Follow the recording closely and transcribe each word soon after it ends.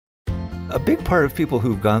A big part of people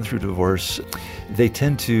who've gone through divorce, they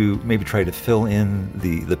tend to maybe try to fill in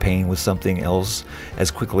the pain with something else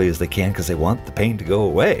as quickly as they can because they want the pain to go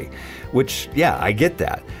away, which, yeah, I get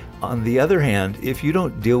that. On the other hand, if you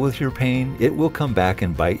don't deal with your pain, it will come back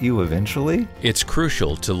and bite you eventually. It's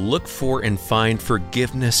crucial to look for and find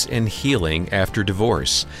forgiveness and healing after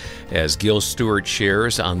divorce, as Gil Stewart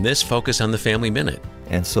shares on this Focus on the Family Minute.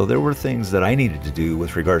 And so there were things that I needed to do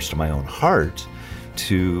with regards to my own heart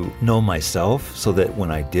to know myself so that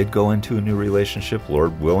when I did go into a new relationship,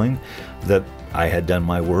 Lord willing, that I had done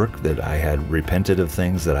my work, that I had repented of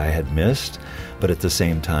things that I had missed, but at the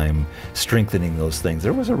same time, strengthening those things.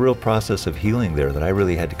 There was a real process of healing there that I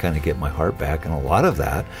really had to kind of get my heart back, and a lot of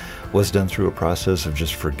that was done through a process of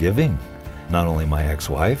just forgiving not only my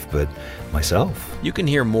ex-wife, but myself. You can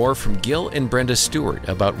hear more from Gil and Brenda Stewart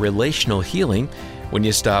about relational healing when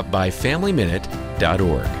you stop by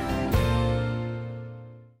FamilyMinute.org.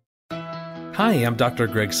 Hi, I'm Dr.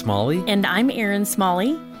 Greg Smalley. And I'm Erin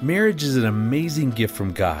Smalley. Marriage is an amazing gift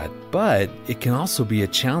from God, but it can also be a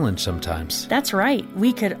challenge sometimes. That's right.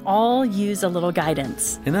 We could all use a little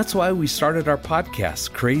guidance. And that's why we started our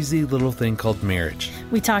podcast, Crazy Little Thing Called Marriage.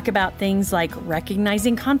 We talk about things like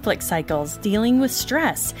recognizing conflict cycles, dealing with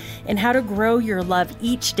stress, and how to grow your love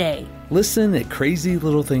each day. Listen at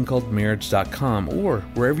crazylittlethingcalledmarriage.com or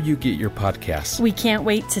wherever you get your podcasts. We can't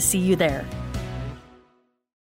wait to see you there.